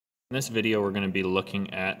In this video, we're going to be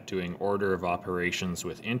looking at doing order of operations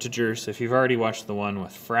with integers. If you've already watched the one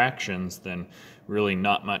with fractions, then really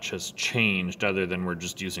not much has changed other than we're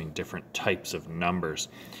just using different types of numbers.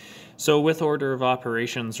 So with order of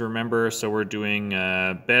operations, remember, so we're doing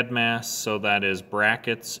BEDMAS, so that is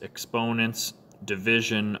brackets, exponents,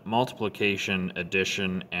 division, multiplication,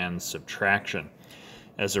 addition, and subtraction.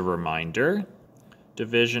 As a reminder,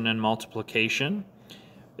 division and multiplication,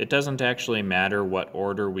 it doesn't actually matter what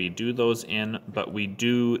order we do those in, but we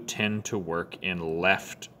do tend to work in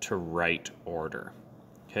left to right order.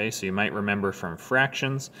 Okay, so you might remember from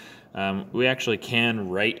fractions, we actually can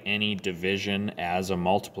write any division as a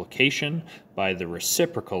multiplication by the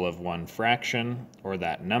reciprocal of one fraction or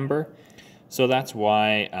that number. So that's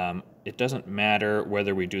why it doesn't matter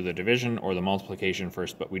whether we do the division or the multiplication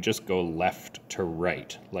first, but we just go left to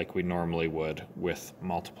right like we normally would with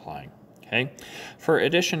multiplying. Okay. For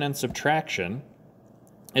addition and subtraction,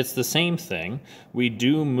 it's the same thing. We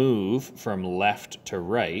do move from left to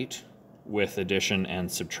right with addition and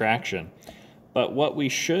subtraction. But what we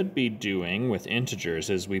should be doing with integers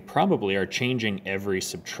is we probably are changing every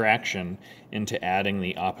subtraction into adding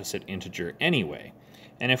the opposite integer anyway.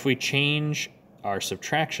 And if we change our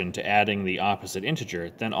subtraction to adding the opposite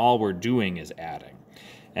integer, then all we're doing is adding.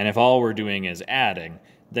 And if all we're doing is adding,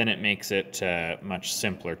 then it makes it much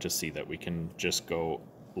simpler to see that we can just go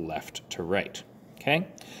left to right. Okay?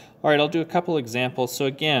 All right, I'll do a couple examples. So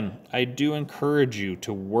again, I do encourage you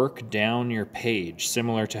to work down your page,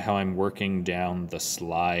 similar to how I'm working down the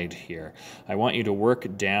slide here. I want you to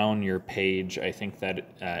work down your page. I think that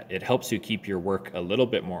it helps you keep your work a little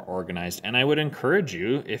bit more organized. And I would encourage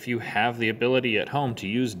you, if you have the ability at home to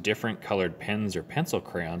use different colored pens or pencil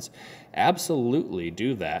crayons, absolutely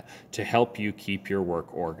do that to help you keep your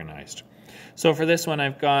work organized. So for this one,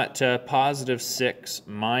 I've got positive 6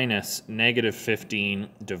 minus negative 15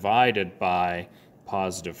 divided by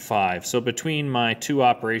positive 5. So between my two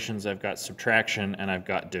operations, I've got subtraction and I've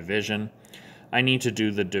got division. I need to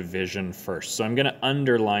do the division first. So I'm going to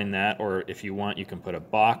underline that, or if you want, you can put a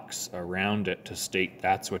box around it to state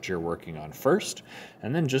that's what you're working on first,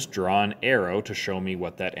 and then just draw an arrow to show me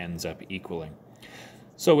what that ends up equaling.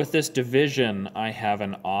 So with this division, I have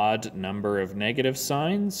an odd number of negative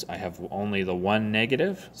signs. I have only the one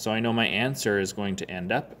negative, so I know my answer is going to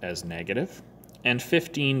end up as negative. And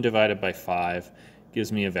 15 divided by 5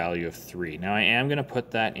 gives me a value of 3. Now I am going to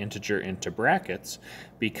put that integer into brackets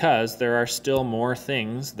because there are still more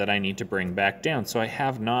things that I need to bring back down. So I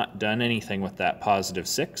have not done anything with that positive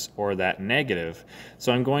 6 or that negative,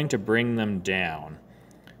 so I'm going to bring them down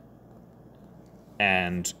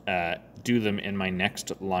and do them in my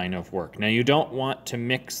next line of work. Now you don't want to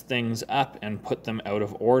mix things up and put them out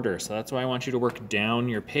of order, so that's why I want you to work down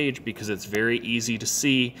your page, because it's very easy to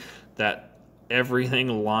see that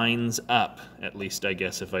everything lines up. At least I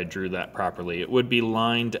guess if I drew that properly, it would be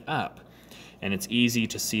lined up, and it's easy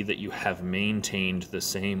to see that you have maintained the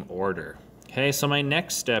same order. Okay, so my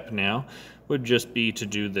next step now would just be to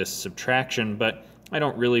do this subtraction, but I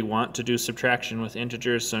don't really want to do subtraction with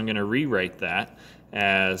integers, so I'm going to rewrite that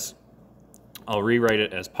as, I'll rewrite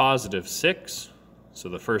it as positive 6, so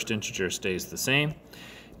the first integer stays the same.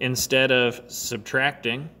 Instead of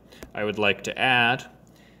subtracting, I would like to add,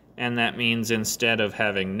 and that means instead of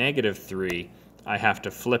having negative 3, I have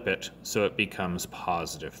to flip it so it becomes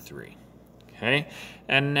positive 3. Okay,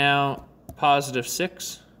 and now positive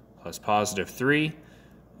 6 plus positive 3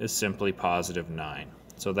 is simply positive 9.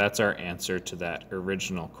 So that's our answer to that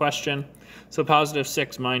original question. So positive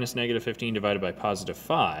 6 minus negative 15 divided by positive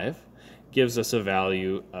 5 gives us a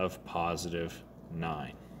value of positive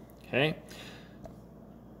 9. Okay?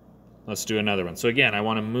 Let's do another one. So again, I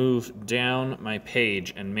want to move down my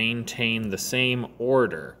page and maintain the same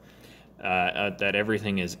order that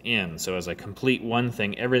everything is in. So as I complete one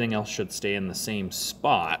thing, everything else should stay in the same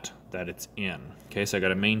spot that it's in. Okay, so I got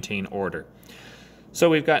to maintain order. So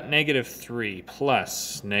we've got negative 3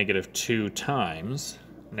 plus negative 2 times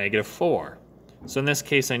negative 4. So in this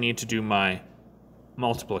case, I need to do my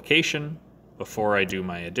multiplication before I do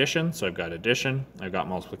my addition. So I've got addition, I've got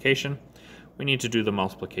multiplication. We need to do the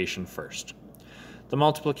multiplication first. The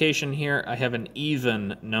multiplication here, I have an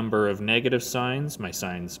even number of negative signs. My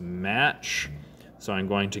signs match, so I'm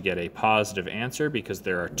going to get a positive answer because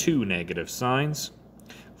there are 2 negative signs.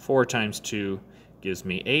 4 times 2 gives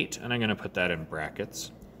me 8, and I'm going to put that in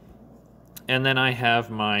brackets. And then I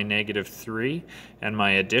have my negative 3 and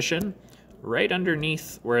my addition right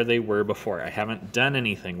underneath where they were before. I haven't done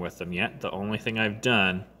anything with them yet. The only thing I've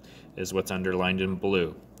done is what's underlined in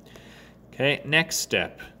blue. Okay, next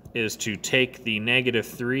step is to take the negative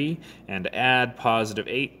 3 and add positive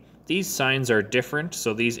 8 These signs are different,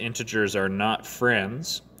 so these integers are not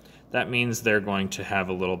friends. That means they're going to have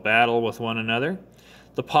a little battle with one another.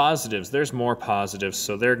 The positives, there's more positives,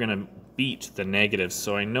 so they're going to beat the negatives,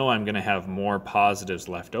 so I know I'm going to have more positives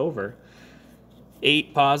left over.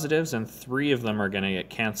 8 positives, and 3 of them are going to get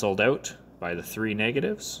canceled out by the 3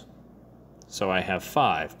 negatives. So I have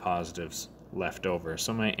 5 positives left over.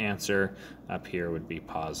 So my answer up here would be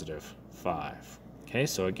positive 5. Okay,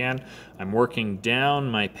 so again, I'm working down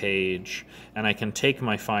my page, and I can take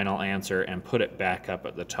my final answer and put it back up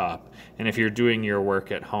at the top. And if you're doing your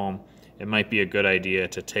work at home, it might be a good idea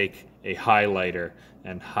to take a highlighter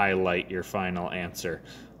and highlight your final answer,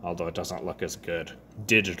 although it doesn't look as good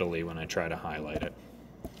digitally when I try to highlight it.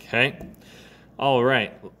 Okay, all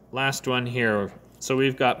right, last one here. So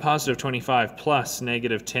we've got positive 25 plus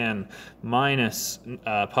negative 10 minus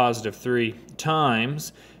positive 3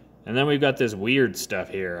 times, and then we've got this weird stuff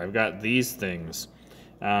here. I've got these things.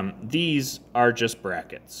 These are just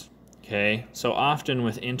brackets. Okay, so often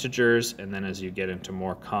with integers, and then as you get into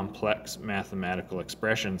more complex mathematical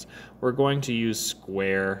expressions, we're going to use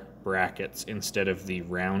square brackets instead of the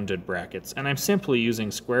rounded brackets. And I'm simply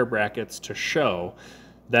using square brackets to show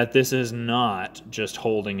that this is not just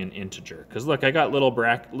holding an integer. Because look, I got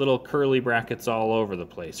little curly brackets all over the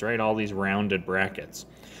place, right? All these rounded brackets.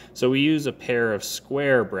 So we use a pair of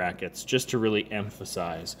square brackets just to really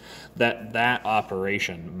emphasize that that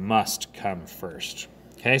operation must come first.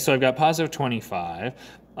 Okay, so I've got positive 25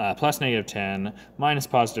 plus negative 10 minus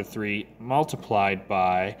positive 3 multiplied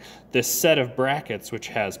by this set of brackets which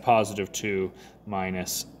has positive 2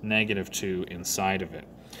 minus negative 2 inside of it.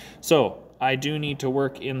 So I do need to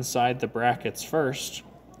work inside the brackets first.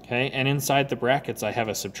 Okay, and inside the brackets I have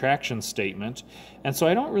a subtraction statement, and so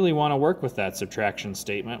I don't really want to work with that subtraction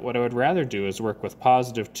statement. What I would rather do is work with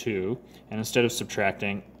positive 2, and instead of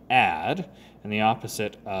subtracting, add, and the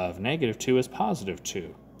opposite of negative 2 is positive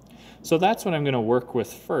 2. So that's what I'm going to work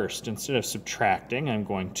with first. Instead of subtracting, I'm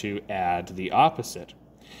going to add the opposite.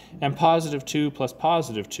 And positive 2 plus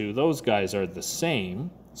positive 2, those guys are the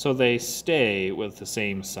same, so they stay with the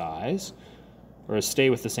same size, or stay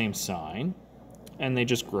with the same sign, and they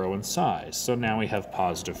just grow in size. So now we have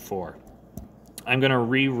positive 4. I'm going to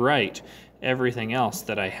rewrite everything else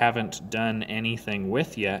that I haven't done anything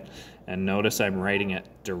with yet, and notice I'm writing it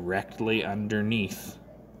directly underneath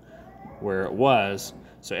where it was.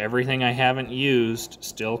 So everything I haven't used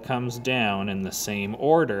still comes down in the same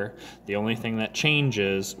order. The only thing that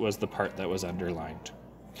changes was the part that was underlined.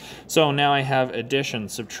 So now I have addition,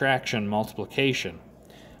 subtraction, multiplication.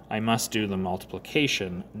 I must do the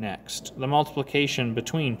multiplication next. The multiplication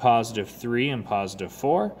between positive 3 and positive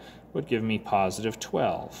 4 would give me positive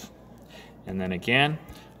 12. And then again,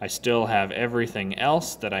 I still have everything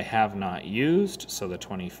else that I have not used, so the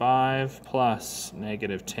 25 plus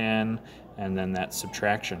negative 10, and then that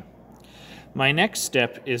subtraction. My next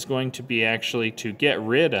step is going to be actually to get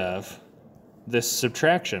rid of this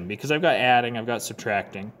subtraction, because I've got adding, I've got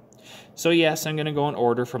subtracting. So yes, I'm going to go in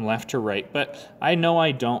order from left to right, but I know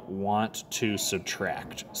I don't want to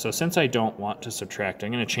subtract. So since I don't want to subtract,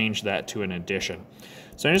 I'm going to change that to an addition.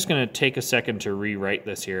 So I'm just going to take a second to rewrite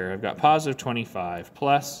this here. I've got positive 25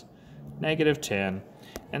 plus negative 10,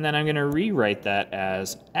 and then I'm going to rewrite that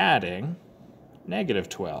as adding negative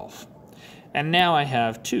 12. And now I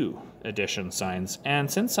have 2 addition signs,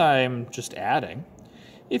 and since I'm just adding,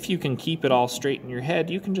 if you can keep it all straight in your head,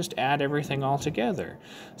 you can just add everything all together.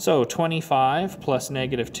 So 25 plus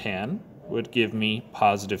negative 10 would give me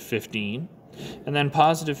positive 15, and then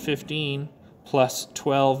positive 15 plus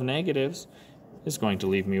 12 negatives is going to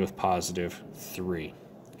leave me with positive 3.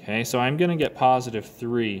 Okay, so I'm going to get positive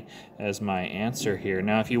 3 as my answer here.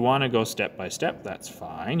 Now, if you want to go step by step, that's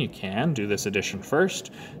fine. You can do this addition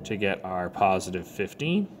first to get our positive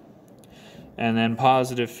 15, and then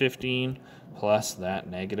positive 15 plus that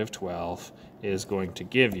negative 12 is going to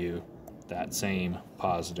give you that same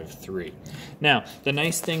positive 3. Now, the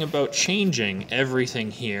nice thing about changing everything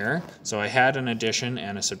here, so I had an addition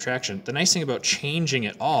and a subtraction. The nice thing about changing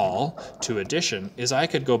it all to addition is I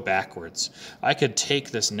could go backwards. I could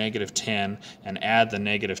take this negative 10 and add the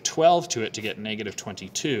negative 12 to it to get negative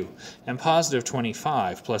 22. And positive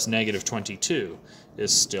 25 plus negative 22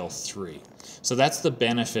 is still 3. So that's the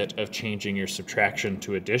benefit of changing your subtraction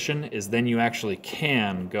to addition, is then you actually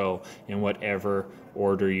can go in whatever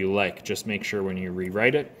order you like. Just make sure when you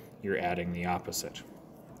rewrite it, you're adding the opposite.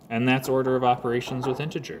 And that's order of operations with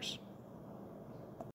integers.